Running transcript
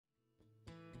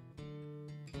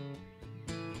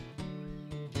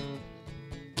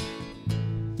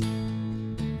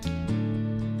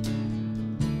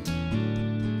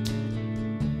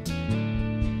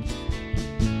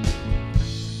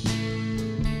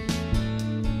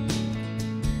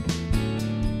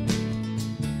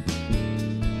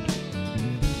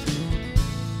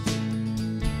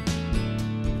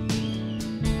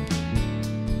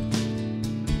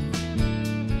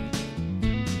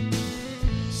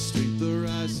Strength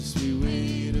arises, we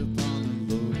wait upon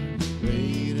the Lord.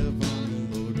 Wait upon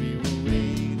the Lord, we will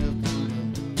wait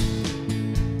upon the Lord.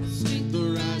 Strength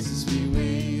arises, we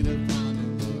wait upon the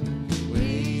Lord.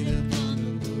 Wait upon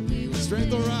the Lord, we will.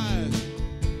 Strength arises.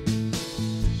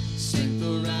 Strength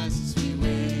arises, we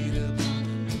wait upon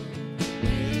the Lord. Wait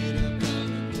upon the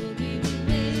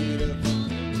Lord,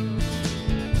 we will wait upon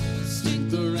the Lord. Strength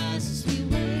arises, we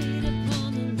wait upon the Lord.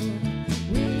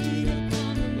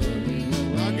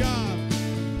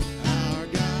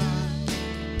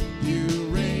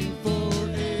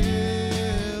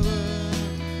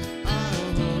 Wait upon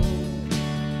the Lord, we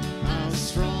will. Our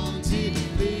God, you reign forever. I'll hold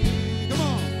how strong to believe. Come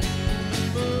on.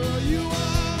 For you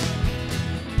are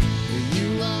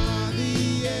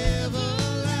the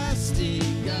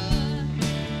everlasting God,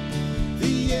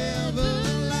 the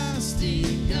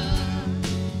everlasting God.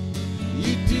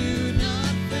 You do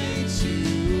not faint,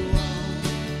 you won't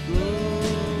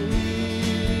grow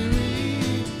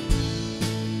weary.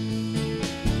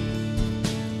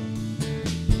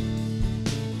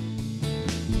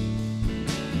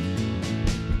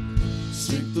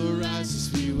 Strength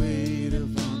arises, we wait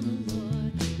upon the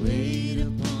Lord. Wait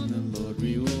upon the Lord,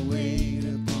 we will wait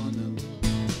upon the Lord.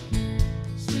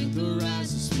 Strength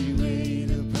arises, we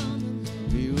wait upon the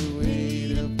Lord. We will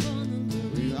wait upon the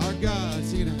Lord. Our God,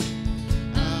 sing it out.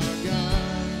 Our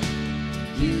God,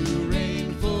 you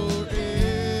reign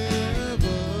forever.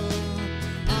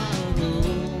 Our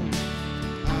hope,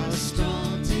 our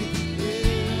strong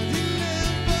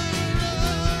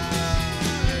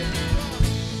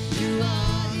you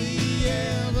are the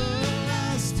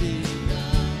everlasting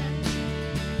God,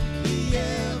 the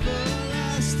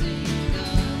everlasting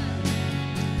God.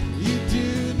 You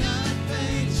do not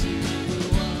faint, you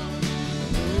won't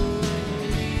grow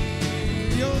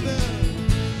weary. You're the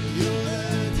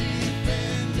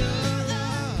defender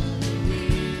of the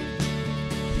weak.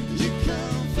 You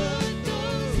comfort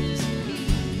those in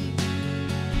need.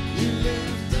 You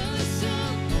lift us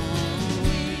up on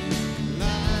wings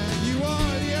like you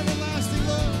are the everlasting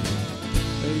Lord.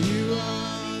 You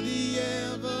are the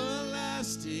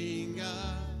everlasting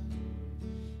God,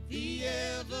 the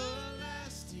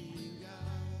everlasting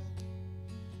God.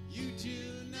 You do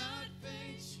not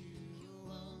faint, you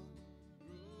won't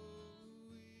grow weary.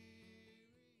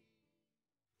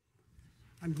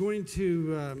 I'm going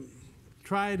to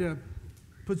try to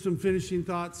put some finishing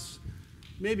thoughts,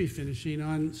 maybe finishing,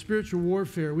 on spiritual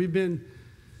warfare. We've been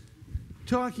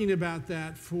talking about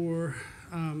that for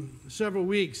several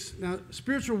weeks. Now,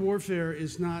 spiritual warfare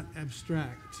is not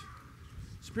abstract.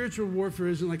 Spiritual warfare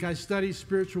isn't like I study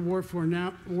spiritual warfare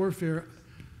now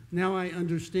I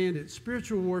understand it.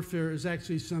 Spiritual warfare is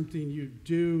actually something you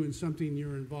do and something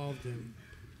you're involved in.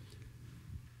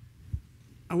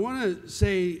 I want to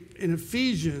say in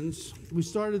Ephesians, we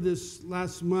started this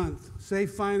last month. Say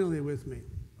finally with me.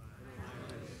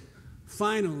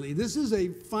 Finally. This is a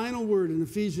final word in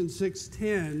Ephesians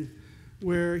 6:10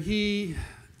 where he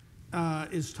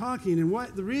is talking. And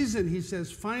the reason he says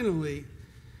finally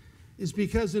is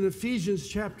because in Ephesians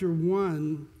chapter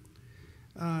 1,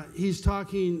 he's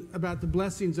talking about the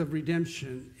blessings of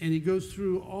redemption. And he goes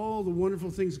through all the wonderful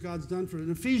things God's done for it.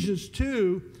 In Ephesians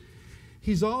 2,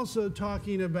 he's also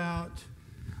talking about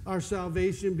our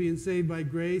salvation being saved by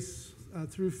grace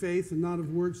through faith and not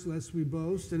of works lest we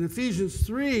boast. In Ephesians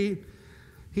 3,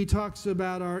 he talks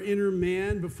about our inner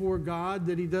man before God,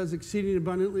 that he does exceeding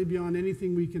abundantly beyond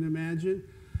anything we can imagine.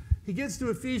 He gets to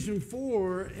Ephesians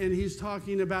 4, and he's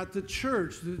talking about the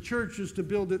church. The church is to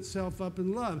build itself up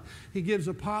in love. He gives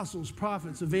apostles,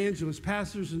 prophets, evangelists,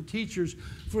 pastors, and teachers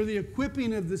for the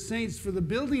equipping of the saints, for the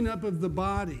building up of the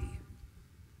body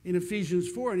in Ephesians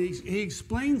 4. And he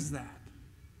explains that.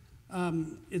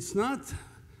 It's not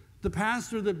the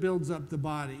pastor that builds up the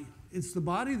body. It's the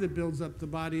body that builds up the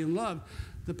body in love.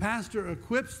 The pastor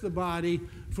equips the body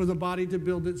for the body to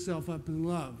build itself up in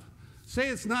love. Say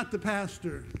it's not the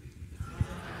pastor.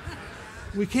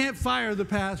 We can't fire the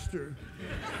pastor.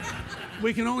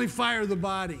 We can only fire the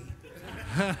body.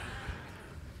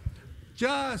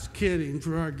 Just kidding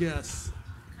for our guests.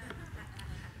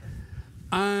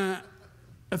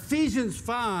 Ephesians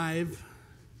 5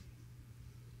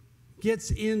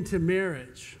 gets into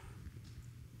marriage.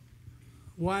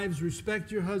 Wives,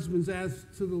 respect your husbands as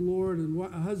to the Lord,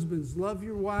 and husbands, love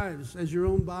your wives as your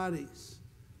own bodies.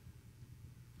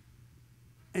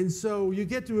 And so you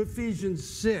get to Ephesians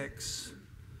 6,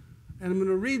 and I'm going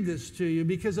to read this to you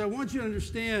because I want you to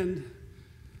understand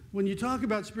when you talk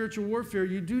about spiritual warfare,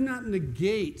 you do not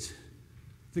negate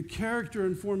the character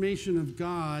and formation of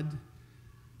God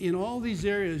in all these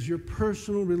areas, your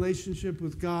personal relationship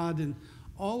with God, and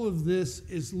all of this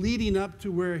is leading up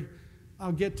to where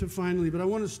I'll get to finally, but I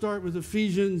want to start with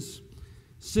Ephesians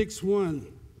 6:1.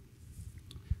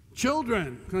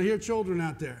 Children, can I hear children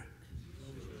out there?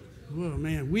 Oh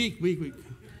man, weak.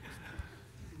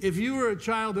 If you were a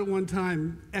child at one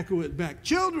time, echo it back.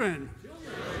 Children.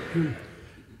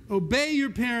 Obey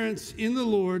your parents in the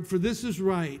Lord, for this is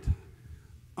right.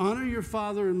 Honor your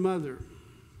father and mother,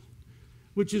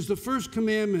 which is the first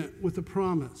commandment with a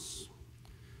promise,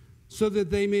 so that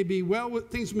they may be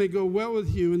things may go well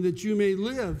with you, and that you may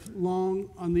live long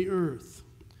on the earth.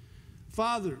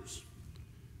 Fathers,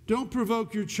 don't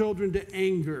provoke your children to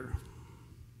anger,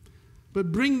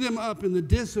 but bring them up in the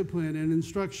discipline and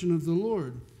instruction of the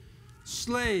Lord.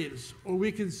 Slaves, or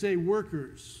we could say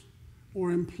workers,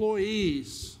 or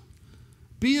employees,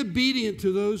 be obedient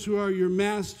to those who are your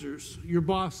masters, your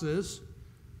bosses,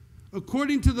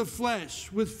 according to the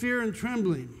flesh, with fear and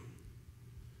trembling,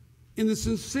 in the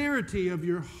sincerity of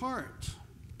your heart,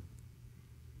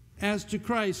 as to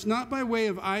Christ, not by way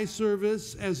of eye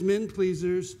service as men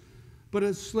pleasers, but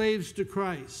as slaves to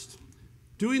Christ,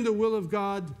 doing the will of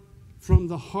God from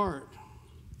the heart.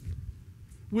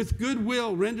 With good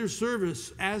will render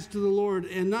service as to the Lord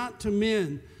and not to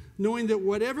men, knowing that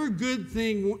whatever good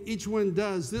thing each one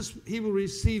does, this he will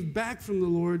receive back from the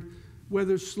Lord,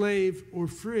 whether slave or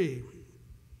free.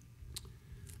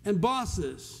 And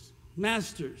bosses,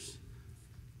 masters,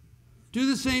 do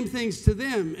the same things to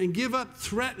them and give up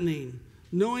threatening,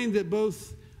 knowing that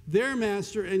both their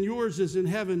master and yours is in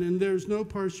heaven, and there's no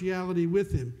partiality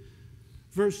with him.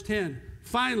 Verse 10,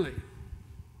 finally,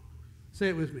 say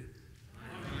it with me.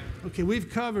 Okay, we've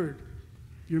covered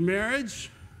your marriage,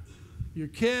 your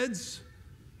kids,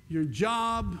 your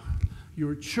job,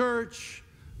 your church,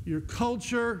 your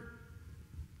culture,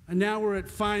 and now we're at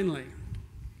finally.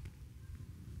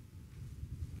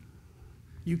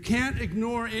 You can't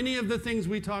ignore any of the things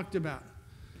we talked about.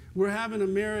 We're having a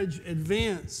marriage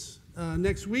advance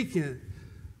next weekend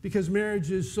because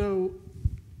marriage is so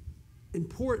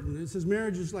important. It says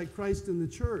marriage is like Christ in the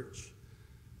church.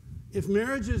 If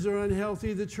marriages are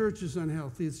unhealthy, the church is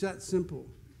unhealthy. It's that simple.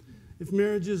 If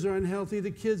marriages are unhealthy,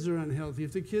 the kids are unhealthy.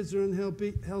 If the kids are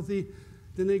unhealthy,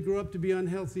 then they grow up to be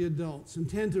unhealthy adults and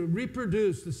tend to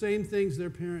reproduce the same things their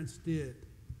parents did,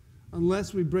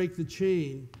 unless we break the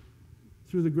chain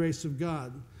through the grace of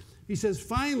God. He says,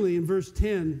 finally, in verse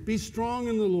 10, be strong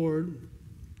in the Lord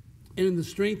and in the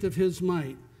strength of his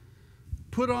might.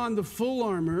 Put on the full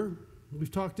armor,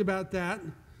 we've talked about that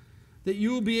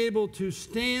you will be able to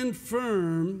stand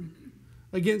firm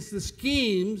against the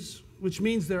schemes, which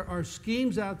means there are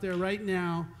schemes out there right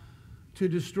now to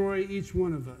destroy each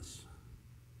one of us.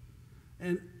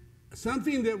 And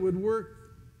something that would work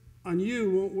on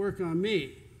you won't work on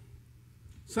me.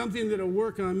 Something that will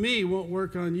work on me won't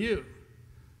work on you.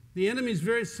 The enemy's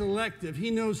very selective. He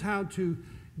knows how to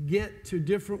get to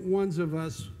different ones of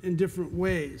us in different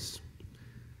ways.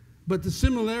 But the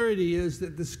similarity is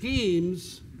that the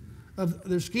schemes of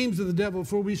the devil,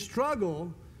 for we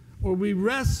struggle or we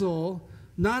wrestle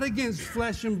not against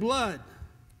flesh and blood.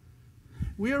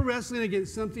 We are wrestling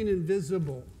against something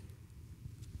invisible.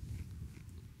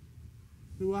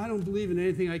 Well, I don't believe in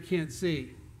anything I can't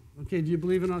see. Okay, do you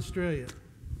believe in Australia?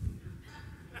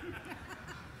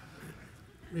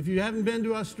 If you haven't been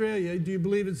to Australia, do you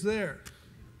believe it's there?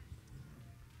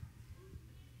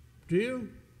 Do you?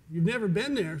 You've never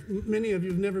been there. Many of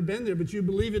you have never been there, but you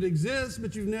believe it exists,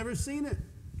 but you've never seen it.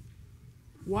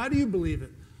 Why do you believe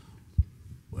it?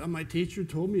 Well, my teacher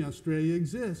told me Australia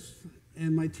exists,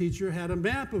 and my teacher had a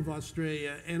map of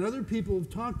Australia, and other people have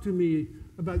talked to me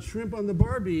about shrimp on the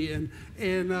Barbie, and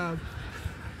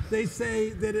they say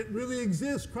that it really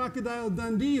exists. Crocodile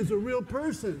Dundee is a real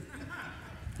person.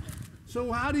 So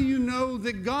how do you know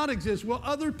that God exists? Well,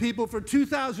 other people for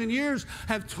 2,000 years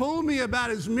have told me about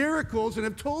his miracles and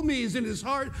have told me he's in his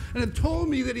heart and have told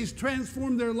me that he's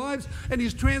transformed their lives and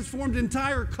he's transformed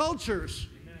entire cultures.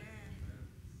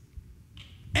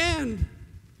 And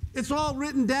it's all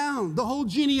written down, the whole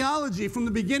genealogy from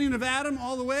the beginning of Adam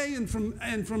all the way and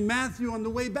from Matthew on the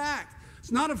way back.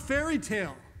 It's not a fairy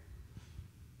tale.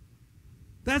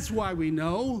 That's why we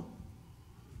know.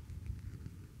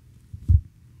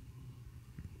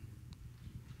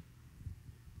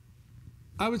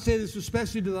 I would say this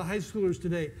especially to the high schoolers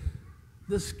today.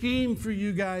 The scheme for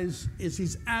you guys is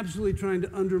he's absolutely trying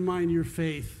to undermine your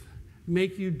faith,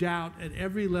 make you doubt at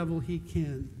every level he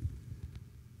can.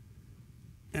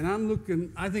 And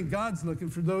I think God's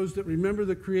looking for those that remember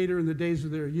the Creator in the days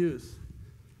of their youth.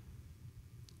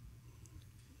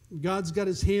 God's got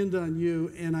his hand on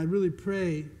you, and I really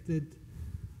pray that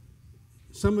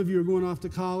some of you are going off to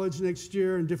college next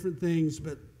year and different things,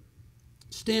 but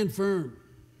stand firm.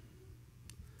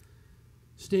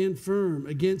 Stand firm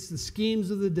against the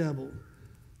schemes of the devil.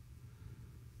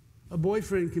 A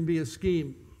boyfriend can be a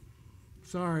scheme.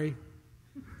 Sorry.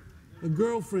 A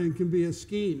girlfriend can be a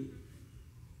scheme.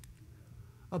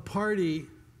 A party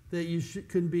that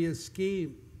can be a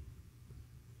scheme.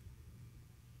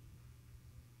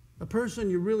 A person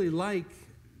you really like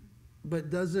but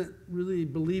doesn't really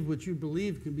believe what you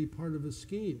believe can be part of a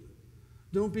scheme.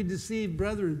 Don't be deceived,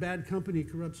 brethren. Bad company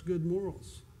corrupts good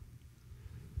morals.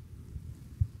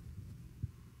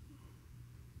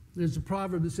 There's a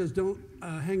proverb that says, don't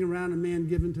hang around a man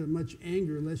given to much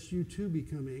anger lest you too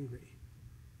become angry.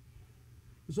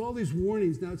 There's all these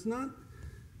warnings. Now, it's not,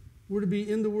 we're to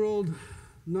be in the world,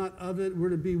 not of it. We're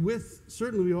to be with,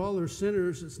 certainly we all are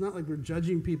sinners. It's not like we're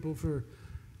judging people for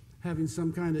having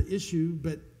some kind of issue,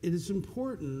 but it is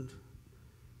important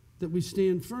that we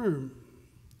stand firm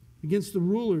against the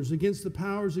rulers, against the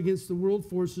powers, against the world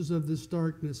forces of this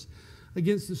darkness,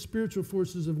 against the spiritual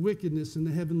forces of wickedness in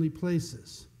the heavenly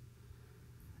places.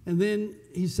 And then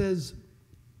he says,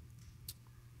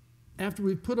 after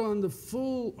we've put on the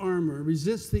full armor,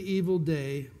 resist the evil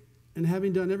day, and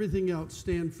having done everything else,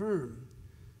 stand firm.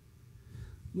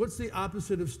 What's the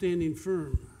opposite of standing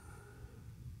firm?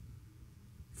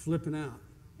 Flipping out.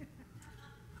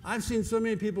 I've seen so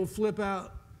many people flip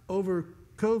out over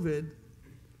COVID.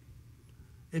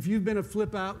 If you've been a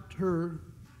flip outer,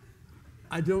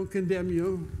 I don't condemn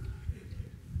you.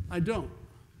 I don't.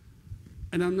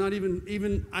 And I'm not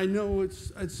even I know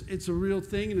it's a real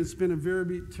thing, and it's been a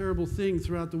very terrible thing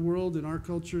throughout the world and our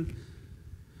culture.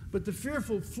 But the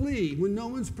fearful flee when no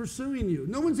one's pursuing you.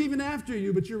 No one's even after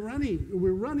you, but you're running.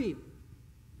 We're running.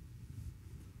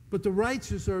 But the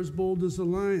righteous are as bold as a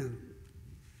lion.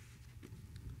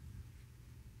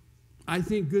 I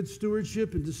think good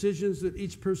stewardship and decisions that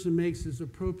each person makes is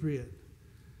appropriate.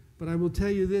 But I will tell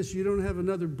you this, you don't have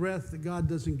another breath that God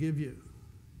doesn't give you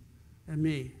and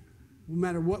me, no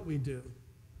matter what we do.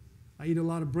 I eat a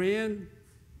lot of bran.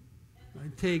 I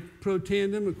take Pro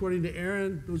Tandem, according to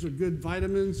Erin. Those are good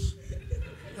vitamins.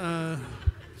 Erin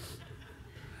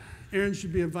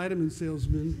should be a vitamin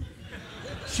salesman.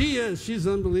 She is. She's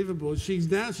unbelievable. She's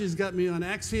got me on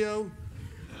Axio.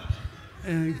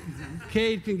 And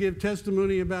Cade can give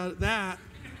testimony about that.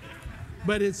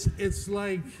 But it's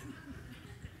like,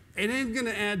 it ain't going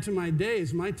to add to my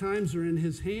days. My times are in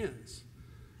his hands.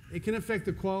 It can affect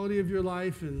the quality of your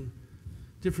life and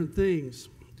different things.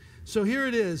 So here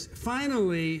it is.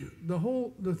 Finally,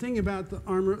 the thing about the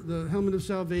armor, the helmet of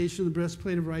salvation, the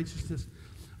breastplate of righteousness.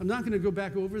 I'm not going to go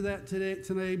back over that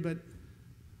today, but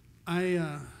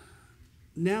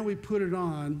now we put it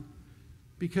on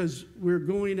because we're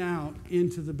going out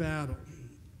into the battle.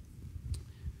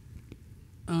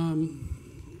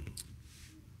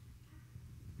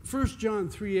 1 John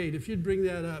 3:8, if you'd bring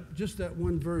that up, just that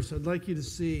one verse, I'd like you to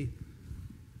see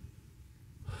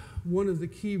one of the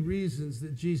key reasons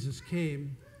that Jesus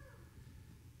came.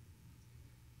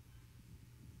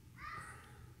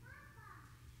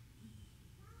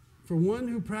 For one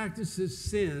who practices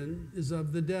sin is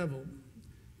of the devil,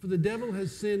 for the devil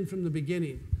has sinned from the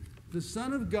beginning. The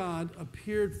Son of God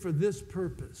appeared for this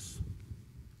purpose,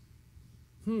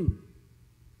 to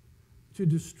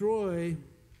destroy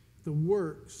the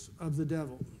works of the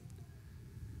devil.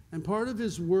 And part of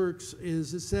his works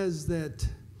is, it says that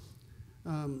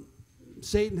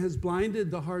Satan has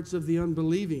blinded the hearts of the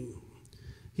unbelieving.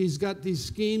 He's got these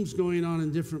schemes going on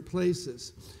in different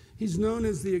places. He's known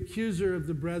as the accuser of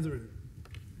the brethren.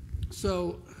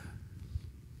 So,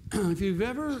 if you've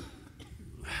ever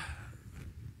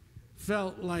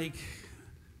felt like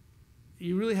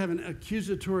you really have an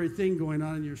accusatory thing going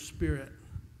on in your spirit,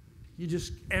 you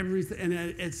just, everything, and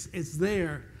it's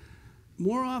there.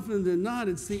 More often than not,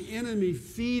 it's the enemy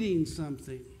feeding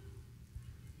something.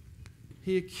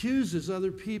 He accuses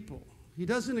other people. He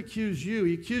doesn't accuse you.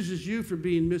 He accuses you for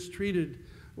being mistreated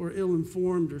or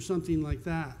ill-informed or something like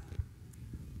that.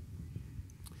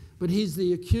 But he's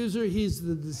the accuser, he's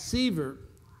the deceiver,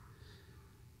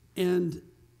 and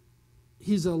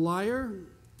he's a liar,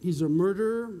 he's a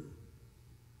murderer,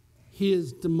 he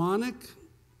is demonic,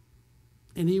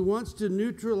 and he wants to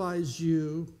neutralize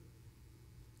you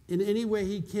in any way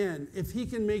he can. If he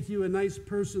can make you a nice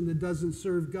person that doesn't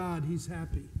serve God, he's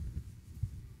happy.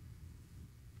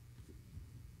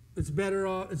 It's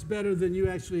better than you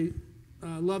actually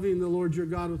loving the Lord your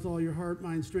God with all your heart,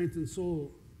 mind, strength, and soul.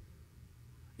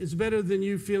 It's better than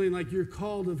you feeling like you're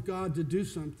called of God to do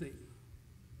something.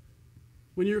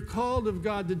 When you're called of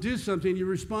God to do something, you're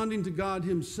responding to God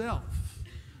himself.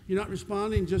 You're not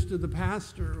responding just to the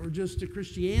pastor or just to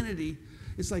Christianity.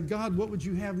 It's like, God, what would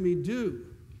you have me do?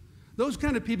 Those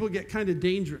kind of people get kind of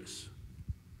dangerous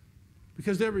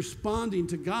because they're responding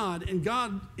to God, and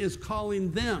God is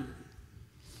calling them.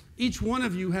 Each one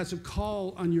of you has a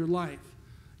call on your life.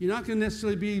 You're not going to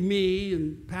necessarily be me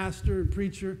and pastor and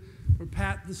preacher or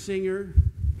Pat the singer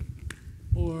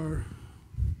or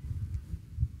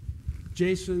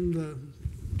Jason the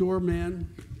doorman,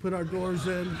 put our doors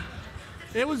in.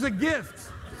 It was a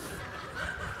gift.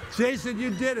 Jason,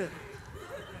 you did it.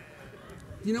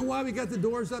 You know why we got the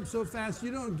doors up so fast?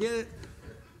 You don't get it.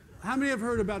 How many have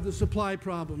heard about the supply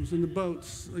problems in the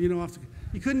boats? You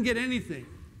couldn't get anything.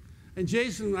 And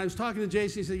Jason, I was talking to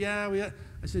Jason, he said, I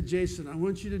said, Jason, I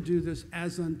want you to do this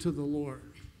as unto the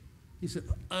Lord. He said,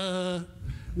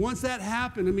 Once that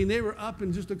happened, they were up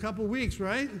in just a couple weeks,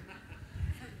 right?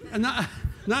 And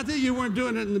not that you weren't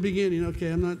doing it in the beginning.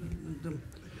 Okay, I'm not.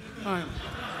 All right.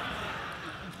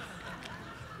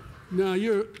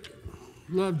 No,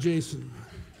 love Jason.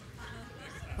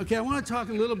 Okay, I want to talk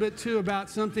a little bit, too, about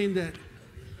something that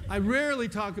I rarely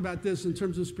talk about this in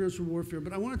terms of spiritual warfare,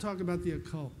 but I want to talk about the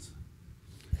occult.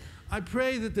 I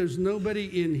pray that there's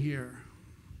nobody in here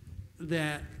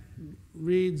that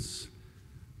reads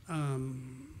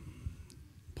palm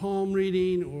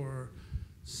reading or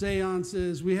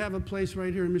seances. We have a place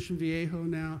right here in Mission Viejo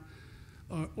now,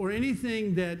 or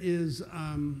anything that is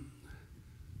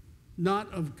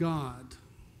not of God.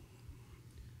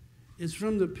 It's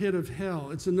from the pit of hell.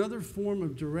 It's another form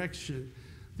of direction.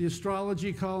 The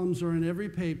astrology columns are in every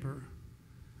paper.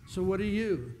 So what are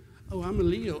you? Oh, I'm a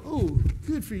Leo. Oh,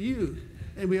 good for you.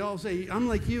 And we all say, I'm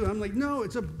like you. I'm like, no,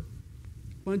 it's a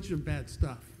bunch of bad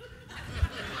stuff.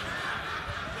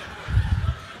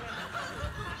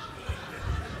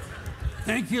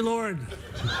 Thank you, Lord.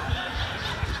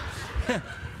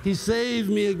 He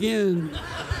saved me again.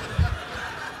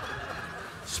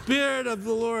 Spirit of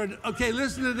the Lord. Okay,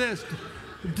 listen to this.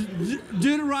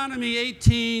 Deuteronomy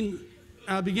 18,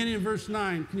 beginning in verse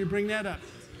 9. Can you bring that up?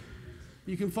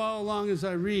 You can follow along as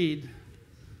I read.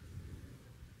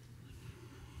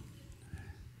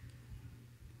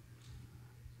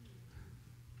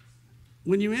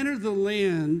 When you enter the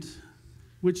land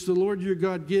which the Lord your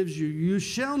God gives you, you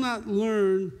shall not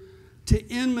learn to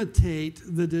imitate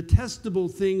the detestable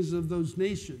things of those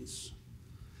nations.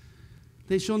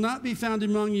 They shall not be found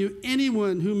among you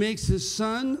anyone who makes his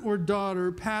son or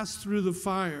daughter pass through the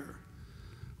fire,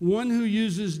 one who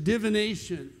uses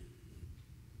divination,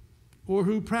 or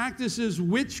who practices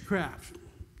witchcraft,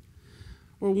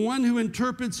 or one who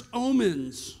interprets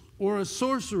omens, or a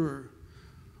sorcerer,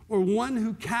 or one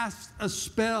who casts a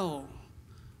spell,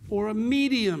 or a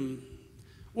medium,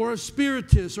 or a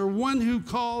spiritist, or one who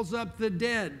calls up the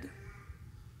dead.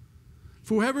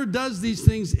 For whoever does these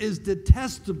things is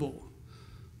detestable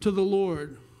to the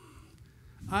Lord.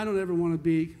 I don't ever want to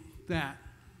be that.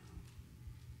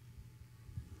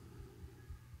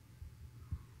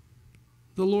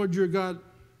 The Lord your God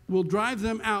will drive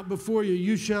them out before you.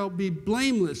 You shall be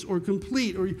blameless or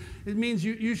complete, or it means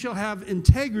you shall have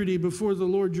integrity before the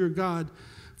Lord your God.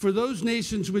 For those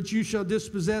nations which you shall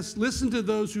dispossess, listen to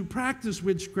those who practice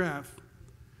witchcraft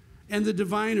and the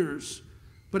diviners.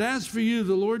 But as for you,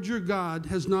 the Lord your God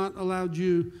has not allowed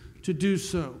you to do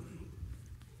so.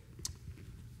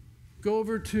 Go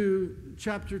over to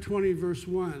chapter 20, verse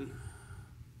 1.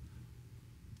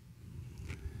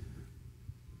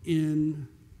 In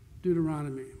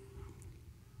Deuteronomy.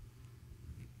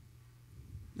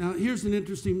 Now, here's an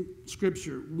interesting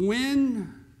scripture.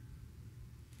 When,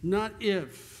 not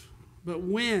if, but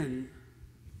when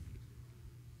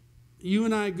you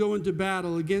and I go into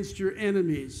battle against your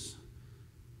enemies,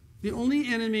 the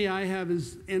only enemy I have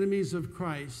is enemies of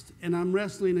Christ, and I'm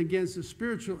wrestling against a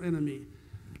spiritual enemy.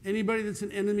 Anybody that's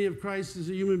an enemy of Christ is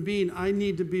a human being. I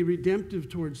need to be redemptive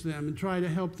towards them and try to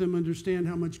help them understand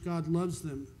how much God loves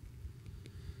them.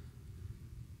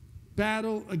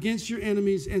 Battle against your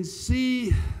enemies and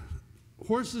see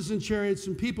horses and chariots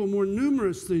and people more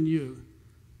numerous than you.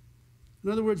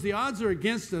 In other words, the odds are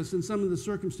against us in some of the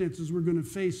circumstances we're going to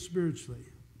face spiritually.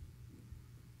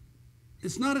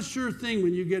 It's not a sure thing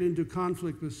when you get into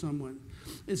conflict with someone.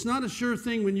 It's not a sure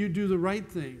thing when you do the right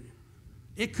thing.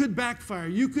 It could backfire.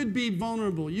 You could be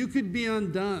vulnerable. You could be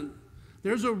undone.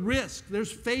 There's a risk.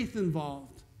 There's faith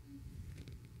involved.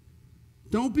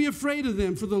 Don't be afraid of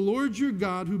them, for the Lord your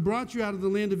God who brought you out of the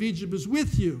land of Egypt is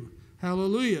with you.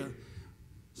 Hallelujah.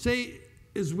 Say,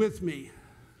 is with me.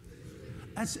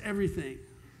 That's everything.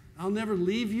 I'll never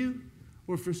leave you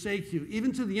or forsake you.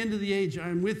 Even to the end of the age,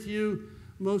 I'm with you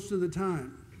most of the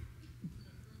time.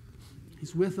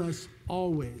 He's with us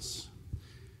always.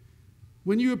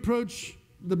 When you approach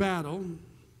the battle,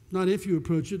 not if you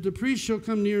approach it. The priest shall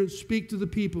come near and speak to the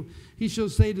people. He shall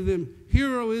say to them,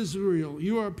 Hear, O Israel,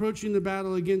 you are approaching the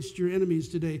battle against your enemies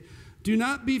today. Do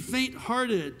not be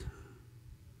faint-hearted.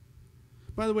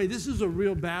 By the way, this is a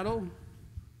real battle.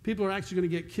 People are actually going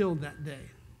to get killed that day.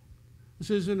 This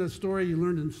isn't a story you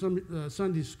learned in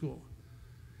Sunday school.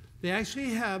 They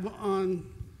actually have on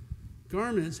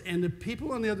garments, and the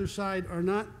people on the other side are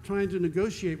not trying to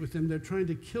negotiate with them. They're trying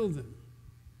to kill them.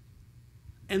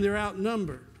 And they're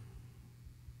outnumbered.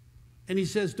 And he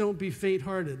says, don't be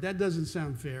faint-hearted. That doesn't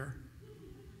sound fair.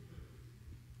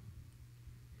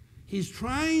 He's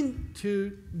trying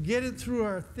to get it through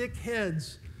our thick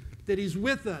heads that he's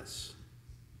with us.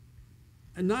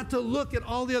 And not to look at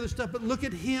all the other stuff, but look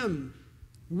at him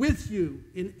with you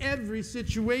in every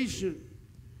situation.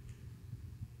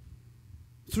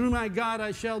 Through my God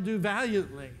I shall do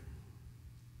valiantly.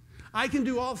 I can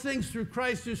do all things through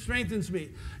Christ who strengthens me.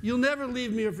 You'll never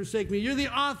leave me or forsake me. You're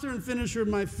the author and finisher of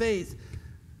my faith.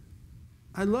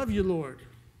 I love you, Lord.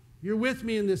 You're with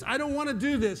me in this. I don't want to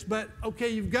do this, but okay,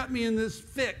 you've got me in this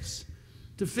fix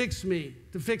to fix me,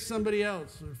 to fix somebody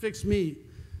else, or fix me.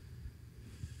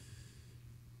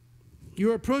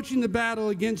 You're approaching the battle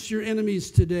against your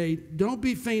enemies today. Don't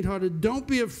be faint-hearted. Don't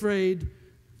be afraid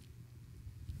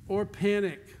or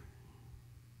panic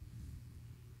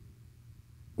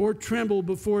or tremble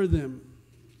before them.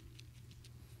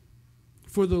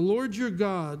 For the Lord your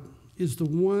God is the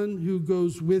one who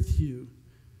goes with you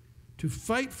to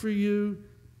fight for you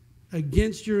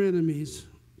against your enemies,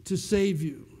 to save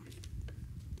you.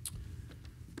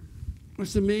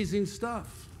 It's amazing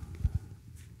stuff.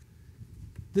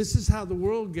 This is how the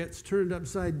world gets turned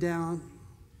upside down.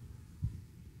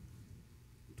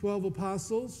 12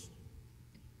 apostles.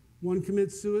 One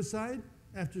commits suicide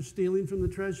after stealing from the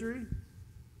treasury.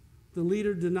 The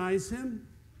leader denies him,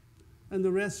 and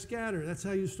the rest scatter. That's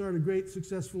how you start a great,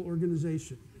 successful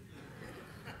organization.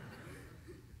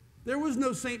 There was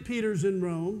no St. Peter's in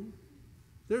Rome.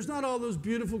 There's not all those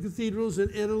beautiful cathedrals in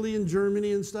Italy and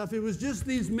Germany and stuff. It was just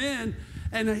these men,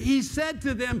 and he said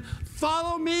to them,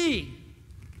 follow me.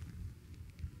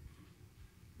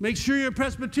 Make sure you're a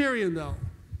Presbyterian, though.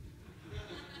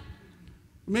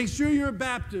 Make sure you're a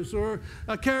Baptist or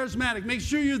a charismatic. Make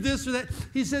sure you're this or that.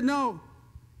 He said, no,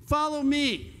 follow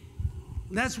me.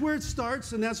 That's where it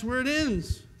starts and that's where it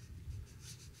ends.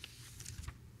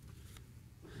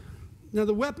 Now,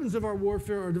 the weapons of our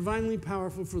warfare are divinely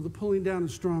powerful for the pulling down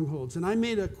of strongholds. And I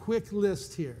made a quick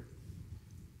list here.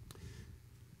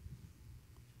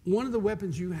 One of the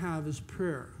weapons you have is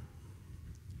prayer.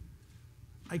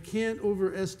 I can't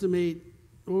overstate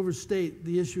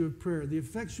the issue of prayer. The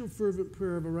effectual, fervent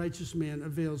prayer of a righteous man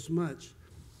avails much.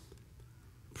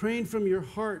 Praying from your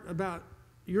heart about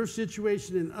your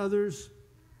situation and others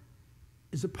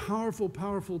is a powerful,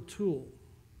 powerful tool.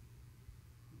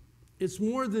 It's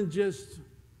more than just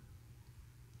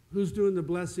who's doing the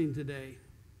blessing today.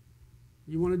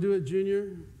 You want to do it,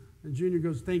 Junior? And Junior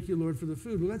goes, thank you, Lord, for the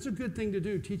food. Well, that's a good thing to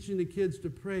do, teaching the kids to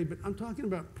pray. But I'm talking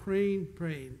about praying.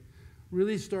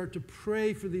 Really start to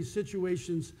pray for these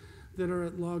situations that are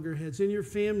at loggerheads in your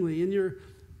family, in your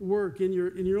work, in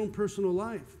your own personal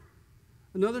life.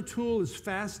 Another tool is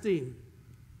fasting.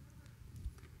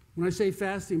 When I say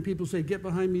fasting, people say, get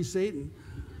behind me, Satan.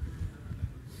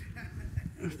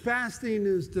 Fasting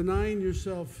is denying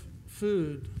yourself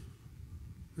food.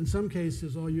 In some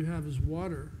cases, all you have is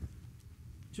water.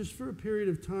 Just for a period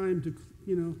of time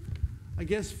to, I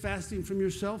guess fasting from your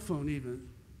cell phone even.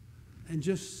 And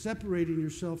just separating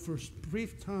yourself for a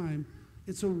brief time,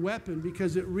 it's a weapon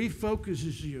because it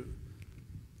refocuses you.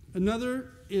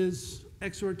 Another is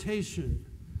exhortation,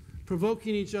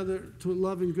 provoking each other to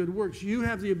love and good works. You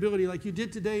have the ability, like you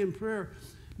did today in prayer,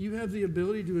 you have the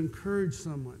ability to encourage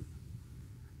someone.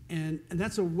 And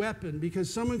that's a weapon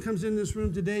because someone comes in this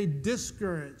room today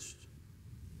discouraged,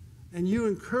 and you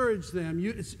encourage them.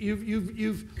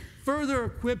 You've further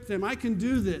equipped them. I can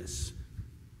do this.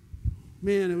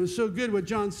 Man, it was so good what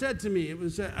John said to me. It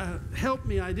was, help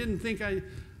me. I didn't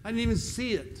even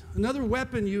see it. Another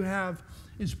weapon you have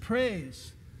is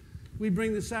praise. We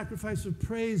bring the sacrifice of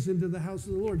praise into the house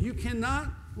of the Lord. You cannot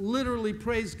literally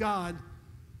praise God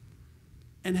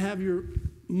and have your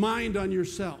mind on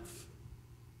yourself.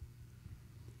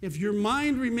 If your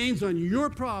mind remains on your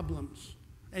problems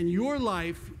and your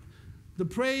life, the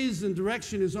praise and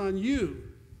direction is on you.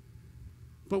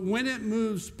 But when it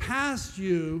moves past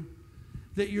you,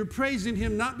 that you're praising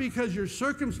him not because your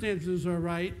circumstances are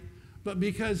right, but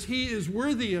because he is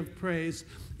worthy of praise,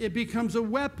 it becomes a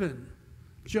weapon.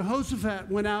 Jehoshaphat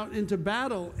went out into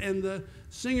battle, and the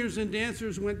singers and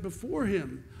dancers went before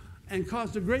him and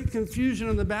caused a great confusion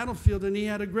on the battlefield, and he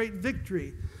had a great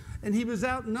victory. and he was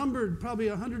outnumbered probably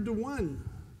 100 to 1.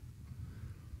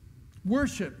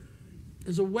 Worship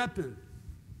is a weapon.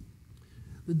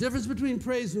 The difference between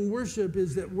praise and worship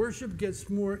is that worship gets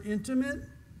more intimate,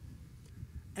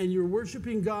 and you're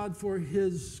worshiping God for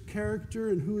his character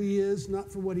and who he is,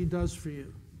 not for what he does for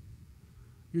you.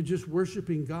 You're just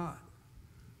worshiping God.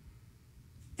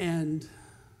 And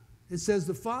it says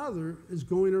the Father is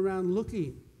going around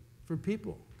looking for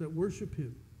people that worship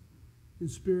him in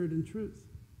spirit and truth.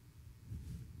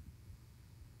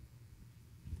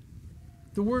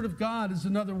 The Word of God is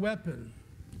another weapon.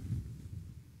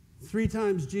 3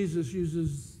 times Jesus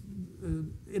uses,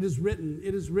 it is written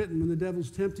when the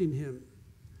devil's tempting him.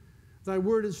 Thy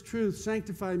word is truth,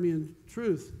 sanctify me in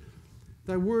truth.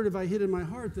 Thy word have I hid in my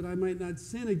heart that I might not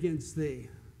sin against thee.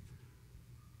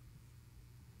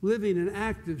 Living and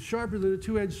active, sharper than a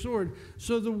two-edged sword.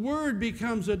 So the word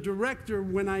becomes a director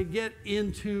when I get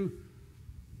into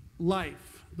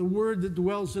life. The word that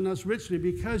dwells in us richly,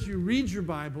 because you read your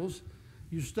Bibles,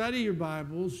 you study your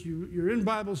Bibles, you're in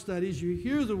Bible studies, you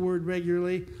hear the word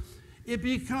regularly, it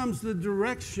becomes the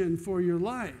direction for your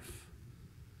life.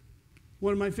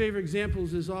 One of my favorite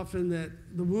examples is often that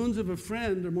the wounds of a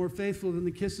friend are more faithful than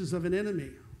the kisses of an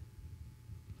enemy.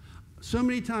 So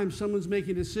many times someone's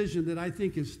making a decision that I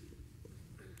think is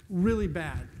really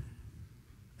bad.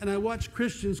 And I watch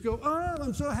Christians go, oh,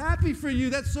 I'm so happy for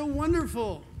you. That's so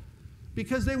wonderful.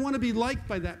 Because they want to be liked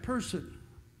by that person.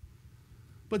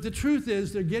 But the truth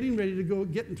is they're getting ready to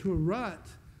get into a rut.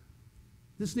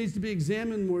 This needs to be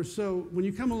examined more. So when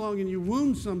you come along and you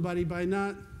wound somebody by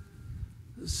not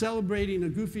celebrating a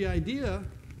goofy idea,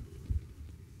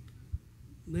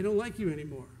 they don't like you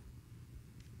anymore.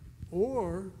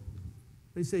 Or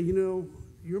they say, you know,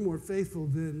 you're more faithful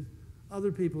than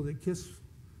other people that kiss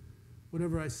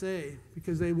whatever I say,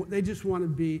 because they just want to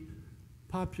be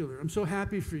popular. I'm so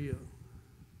happy for you.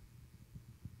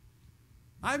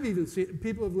 I've even seen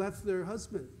people have left their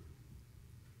husband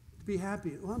to be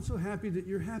happy. Well, I'm so happy that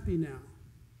you're happy now.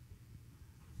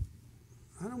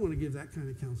 I don't want to give that kind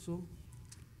of counsel.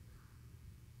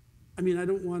 I mean, I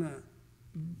don't want to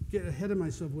get ahead of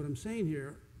myself what I'm saying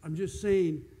here. I'm just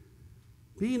saying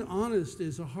being honest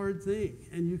is a hard thing,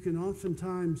 and you can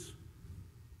oftentimes,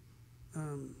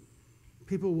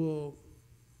 people will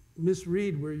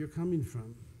misread where you're coming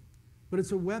from. But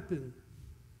it's a weapon,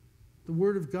 the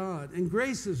Word of God. And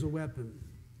grace is a weapon.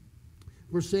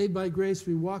 We're saved by grace.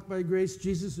 We walk by grace.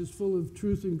 Jesus is full of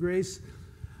truth and grace.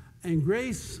 And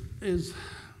grace is,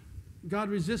 God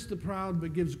resists the proud,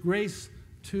 but gives grace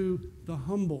to the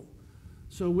humble.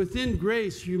 So within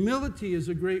grace, humility is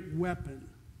a great weapon.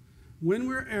 When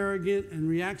we're arrogant and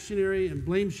reactionary and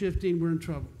blame-shifting, we're in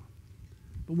trouble.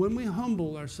 But when we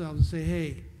humble ourselves and say,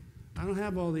 hey, I don't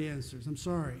have all the answers. I'm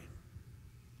sorry.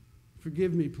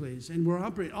 Forgive me, please. And we're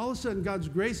operating. All of a sudden, God's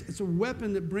grace, it's a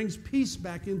weapon that brings peace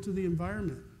back into the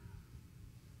environment.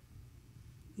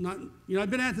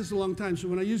 I've been at this a long time, so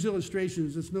when I use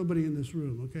illustrations, it's nobody in this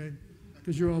room, okay?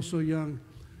 Because you're all so young.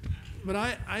 But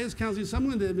I was counseling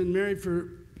someone that had been married for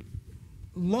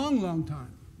a long, long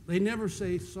time. They never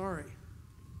say sorry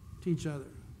to each other.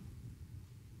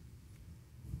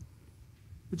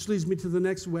 Which leads me to the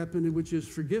next weapon, which is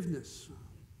forgiveness.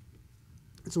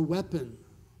 It's a weapon.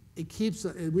 It keeps,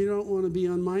 we don't want to be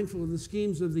unmindful of the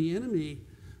schemes of the enemy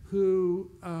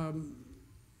who,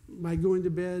 by going to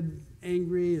bed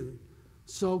angry and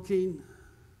sulking,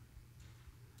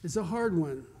 it's a hard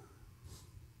one.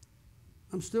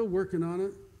 I'm still working on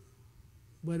it,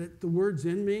 but the word's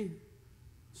in me.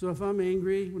 So if I'm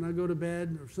angry when I go to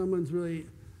bed, or if someone's really,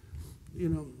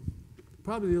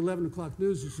 probably the 11 o'clock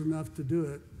news is enough to do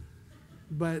it.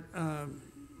 But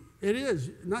it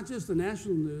is, not just the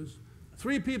national news.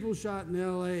 3 people shot in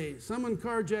L.A. Someone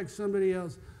carjacked somebody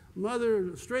else.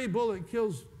 Mother, stray bullet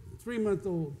kills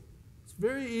 3-month-old. It's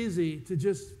very easy to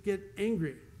just get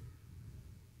angry.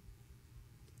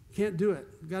 Can't do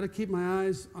it. Got to keep my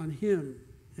eyes on him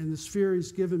and the sphere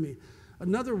he's given me.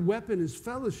 Another weapon is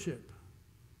fellowship.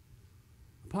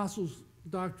 Apostles'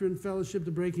 doctrine, fellowship,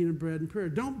 the breaking of bread, and prayer.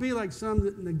 Don't be like some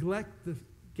that neglect the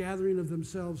gathering of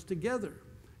themselves together,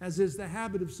 as is the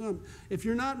habit of some. If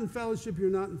you're not in fellowship, you're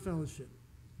not in fellowship.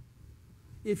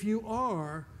 If you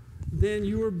are, then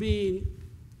you are being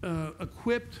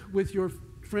equipped with your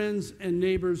friends and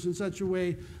neighbors in such a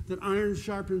way that iron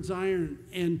sharpens iron,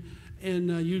 and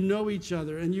you know each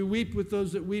other, and you weep with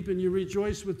those that weep, and you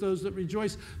rejoice with those that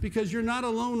rejoice, because you're not a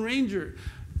lone ranger.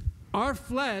 Our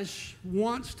flesh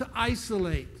wants to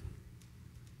isolate.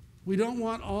 We don't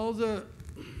want all the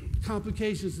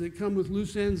complications that come with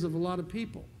loose ends of a lot of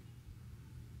people.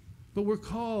 But we're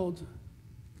called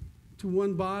to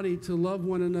one body, to love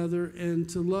one another, and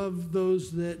to love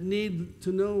those that need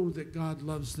to know that God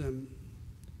loves them.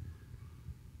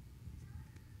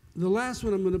 The last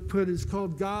one I'm going to put is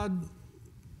called God-led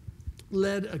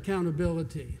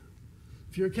accountability.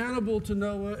 If you're accountable to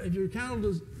Noah, if you're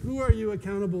accountable to, who are you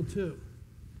accountable to?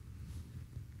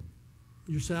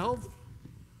 Yourself?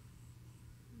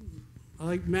 I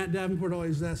like Matt Davenport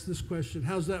always asks this question,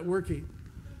 how's that working?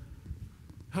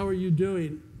 How are you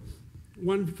doing?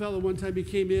 One fellow one time he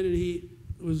came in and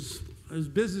his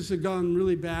business had gone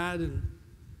really bad, and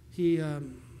he's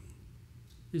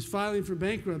filing for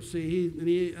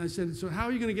bankruptcy. I said, so how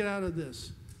are you going to get out of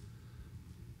this?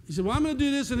 He said, well, I'm going to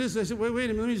do this and this. I said, wait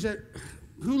a minute. He said,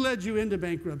 who led you into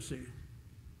bankruptcy?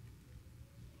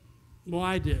 Well,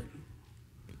 I did.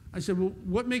 I said, well,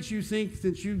 what makes you think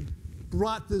that you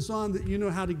brought this on, that you know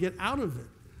how to get out of it?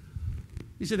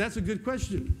 He said, that's a good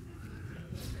question.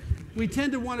 We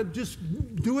tend to want to just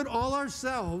do it all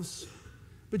ourselves,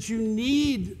 but you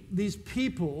need these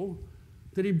people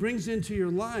that he brings into your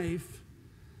life,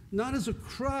 not as a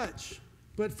crutch,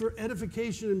 but for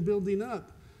edification and building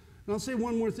up. And I'll say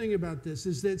one more thing about this,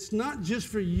 is that it's not just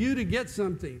for you to get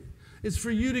something, it's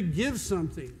for you to give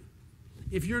something.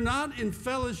 If you're not in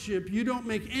fellowship, you don't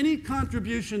make any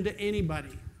contribution to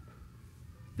anybody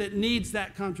that needs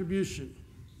that contribution.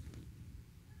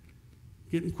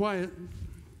 Getting quiet.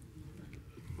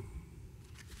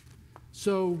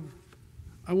 So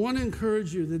I want to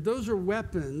encourage you that those are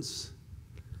weapons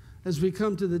as we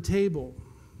come to the table.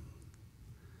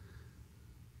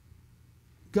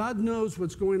 God knows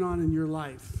what's going on in your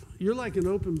life. You're like an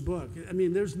open book. I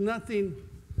mean, there's nothing,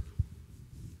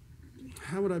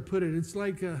 how would I put it? It's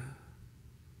like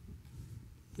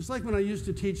when I used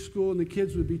to teach school and the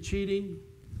kids would be cheating.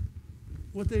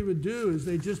 What they would do is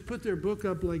they just put their book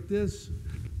up like this,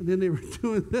 and then they were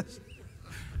doing this,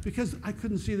 because I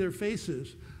couldn't see their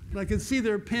faces. But I could see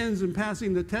their pens and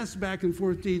passing the tests back and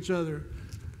forth to each other.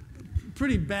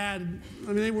 Pretty bad. I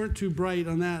mean, they weren't too bright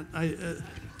on that.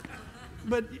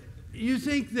 But you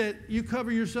think that you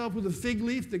cover yourself with a fig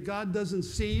leaf, that God doesn't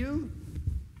see you?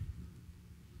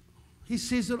 He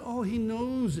sees it all. He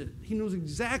knows it. He knows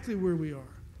exactly where we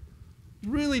are.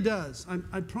 Really does.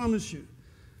 I promise you.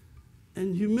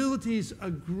 And humility is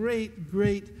a great,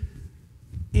 great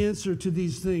answer to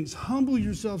these things. Humble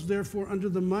yourselves, therefore, under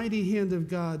the mighty hand of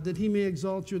God, that he may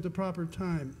exalt you at the proper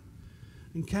time.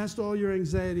 And cast all your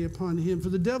anxiety upon him. For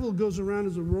the devil goes around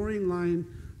as a roaring lion,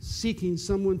 seeking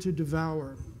someone to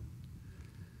devour.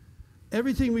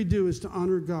 Everything we do is to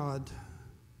honor God.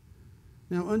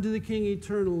 Now unto the King,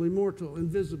 eternal, immortal,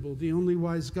 invisible, the only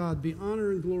wise God, be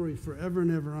honor and glory forever and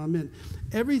ever. Amen.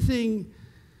 Everything,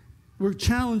 we're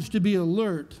challenged to be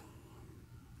alert,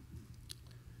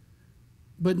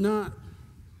 but not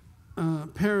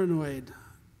paranoid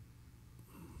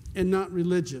and not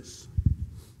religious.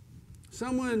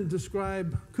 Someone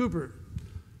describe Cooper.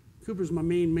 Cooper's my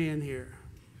main man here.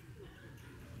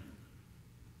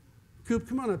 Coop,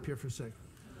 come on up here for a second.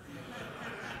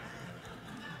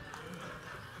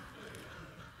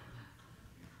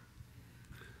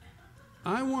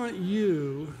 I want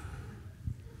you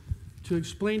to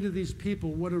explain to these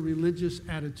people what a religious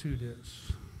attitude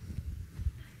is.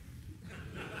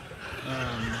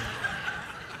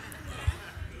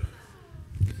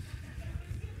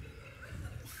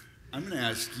 I'm going to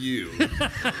ask you. You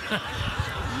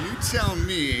tell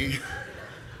me.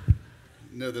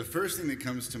 No, the first thing that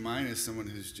comes to mind is someone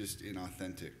who's just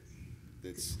inauthentic.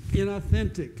 That's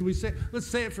inauthentic. Can we say? Let's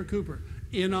say it for Cooper.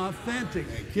 Inauthentic.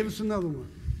 Give us another one.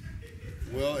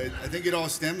 Well, I think it all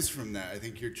stems from that. I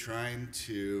think you're trying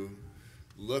to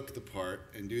look the part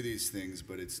and do these things,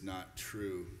 but it's not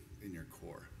true in your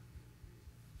core.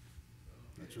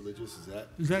 That's religious.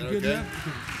 Is that good okay?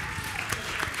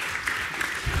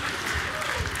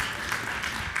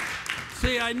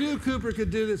 See, I knew Cooper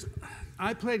could do this.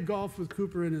 I played golf with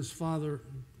Cooper and his father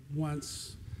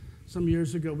once, some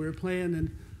years ago. We were playing,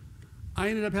 and I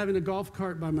ended up having a golf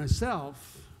cart by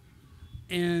myself,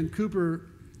 and Cooper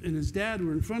and his dad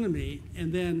were in front of me,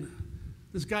 and then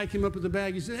this guy came up with a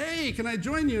bag. He said, "Hey, can I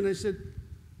join you?" And I said,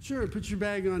 "Sure, put your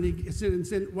bag on." He said,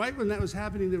 and right when that was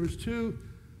happening, there was two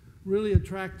really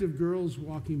attractive girls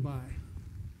walking by.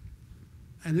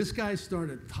 And this guy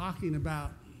started talking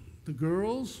about the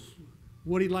girls,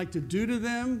 what he'd like to do to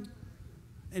them,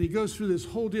 and he goes through this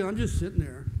whole deal. I'm just sitting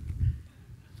there.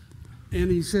 And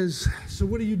he says, "So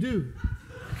what do you do?"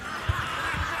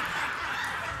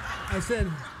 I said,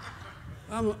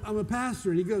 I'm a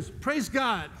pastor. And he goes, "Praise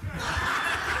God."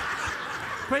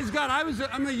 Praise God.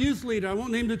 I'm a youth leader. I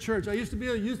won't name the church. I used to be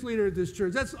a youth leader at this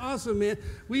church. That's awesome, man.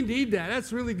 We need that.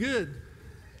 That's really good.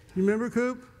 You remember,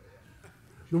 Coop?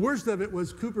 The worst of it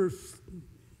was Cooper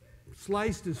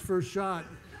sliced his first shot,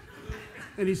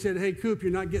 and he said, "Hey, Coop,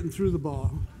 you're not getting through the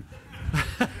ball."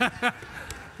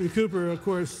 And Cooper, of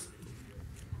course,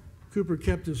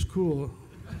 kept his cool.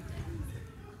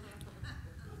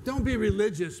 Don't be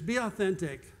religious. Be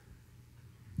authentic.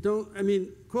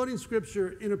 Quoting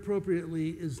scripture inappropriately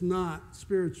is not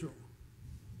spiritual.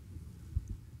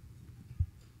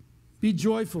 Be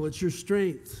joyful. It's your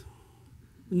strength.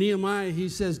 Nehemiah, he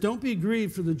says, don't be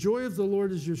grieved, for the joy of the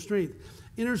Lord is your strength.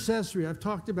 Intercessory, I've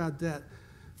talked about that.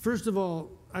 First of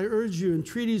all, I urge you,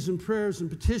 entreaties and prayers and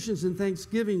petitions and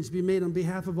thanksgivings be made on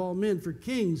behalf of all men, for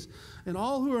kings and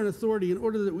all who are in authority, in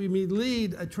order that we may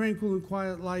lead a tranquil and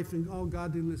quiet life in all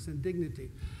godliness and dignity.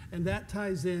 And that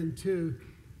ties in to,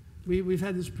 we've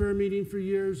had this prayer meeting for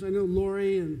years. I know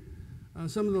Lori and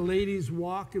some of the ladies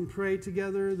walk and pray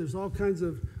together. There's all kinds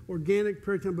of organic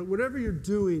prayer time. But whatever you're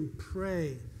doing,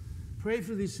 pray. Pray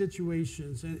for these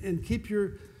situations and keep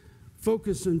your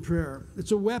focus in prayer.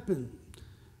 It's a weapon.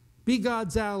 Be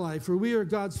God's ally, for we are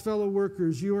God's fellow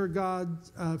workers. You are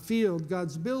God's field,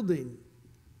 God's building.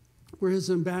 We're his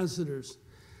ambassadors.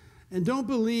 And don't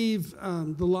believe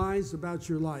the lies about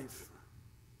your life.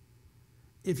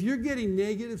 If you're getting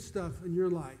negative stuff in your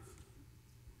life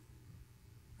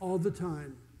all the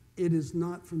time, it is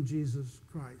not from Jesus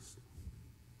Christ.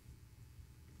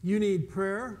 You need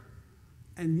prayer,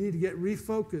 and you need to get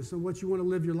refocused on what you want to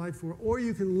live your life for. Or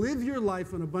you can live your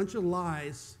life on a bunch of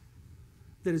lies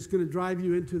that is going to drive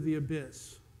you into the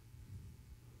abyss.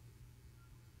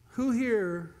 Who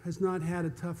here has not had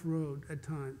a tough road at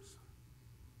times?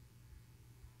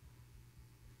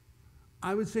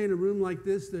 I would say in a room like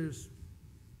this, there's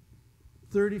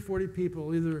 30, 40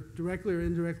 people, either directly or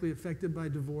indirectly affected by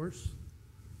divorce,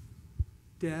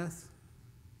 death,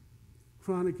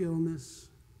 chronic illness,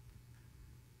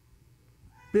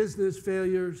 business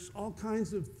failures, all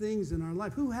kinds of things in our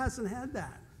life. Who hasn't had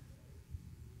that?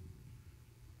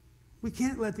 We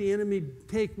can't let the enemy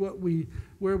take where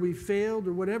we failed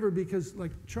or whatever, because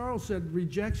like Charles said,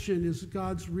 rejection is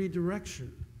God's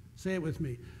redirection. Say it with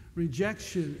me.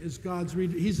 Rejection is God's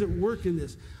redirection. He's at work in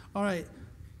this. All right,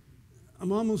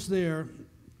 I'm almost there.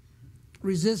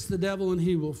 Resist the devil and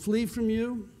he will flee from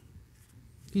you.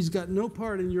 He's got no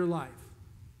part in your life,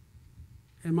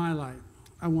 in my life.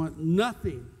 I want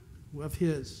nothing of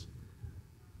his.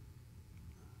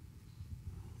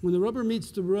 When the rubber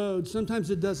meets the road, sometimes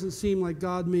it doesn't seem like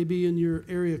God may be in your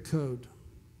area code.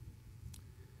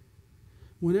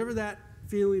 Whenever that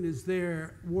feeling is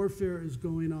there, warfare is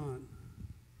going on.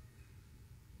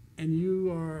 And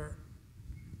you are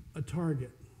a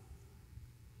target.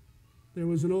 There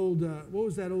was an old, what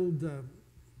was that old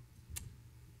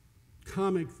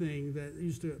comic thing that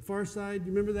used to, Far Side,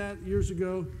 you remember that years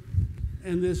ago?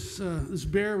 And this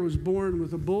bear was born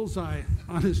with a bullseye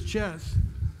on his chest.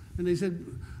 And they said,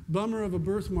 bummer of a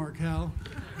birthmark, Hal.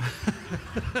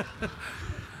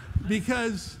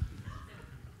 Because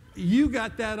you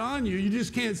got that on you. You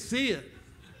just can't see it.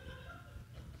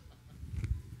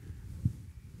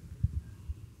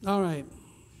 All right.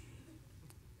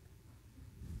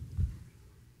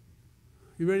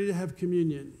 You ready to have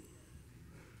communion?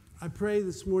 I pray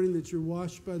this morning that you're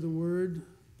washed by the word.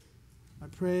 I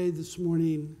pray this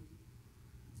morning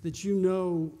that you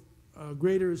know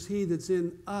greater is he that's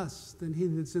in us than he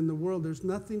that's in the world. There's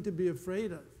nothing to be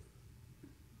afraid of.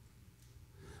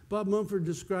 Bob Mumford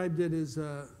described it as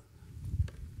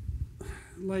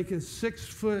like a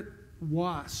 6-foot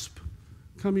wasp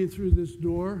coming through this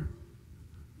door.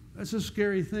 That's a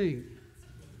scary thing.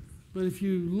 But if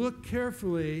you look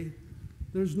carefully,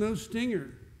 there's no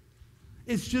stinger.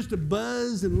 It's just a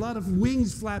buzz and a lot of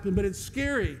wings flapping, but it's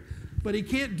scary. But he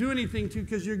can't do anything to,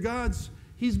 because you're God's.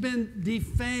 He's been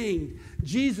defanged.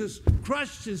 Jesus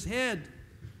crushed his head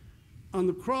on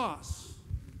the cross.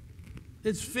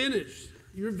 It's finished.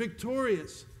 You're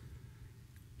victorious.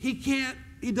 He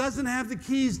doesn't have the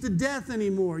keys to death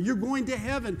anymore. You're going to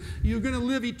heaven. You're going to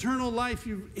live eternal life.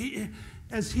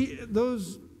 As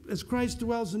Christ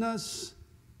dwells in us,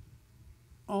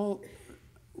 I'm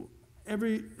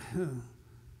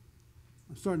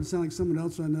starting to sound like someone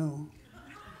else I know.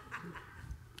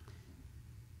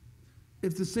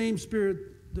 If the same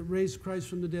Spirit that raised Christ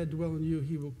from the dead dwell in you,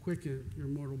 he will quicken your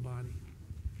mortal body.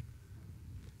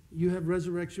 You have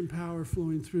resurrection power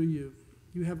flowing through you.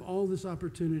 You have all this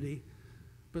opportunity.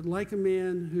 But like a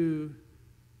man who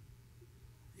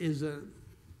is a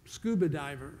scuba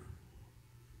diver,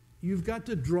 you've got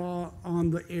to draw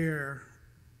on the air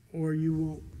or you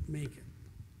won't make it.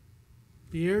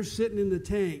 The air's sitting in the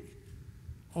tank.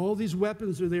 All these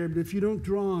weapons are there, but if you don't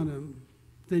draw on them,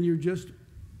 then you're just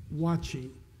watching.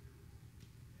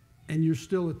 and you're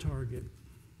still a target.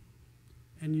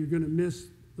 And you're going to miss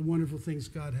the wonderful things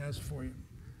God has for you.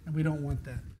 And we don't want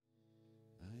that.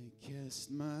 I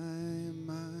cast my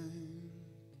mind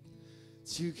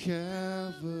to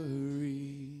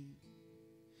Calvary,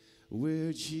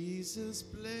 where Jesus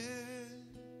bled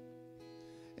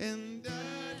and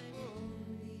died for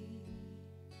me.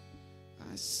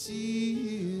 I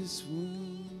see his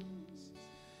wounds,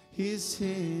 his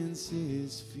hands,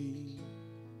 his feet,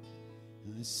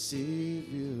 a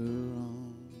Savior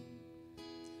on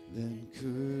that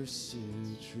cursed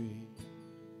tree.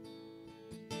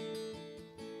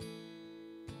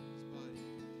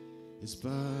 His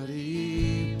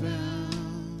body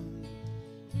bound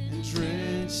and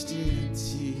drenched in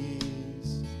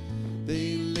tears,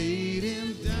 they laid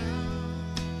him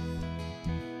down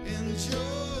in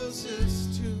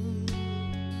Joseph's tomb,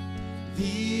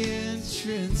 the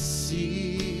entrance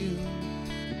sealed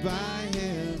by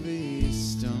heavy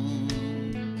stone,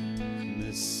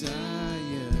 Messiah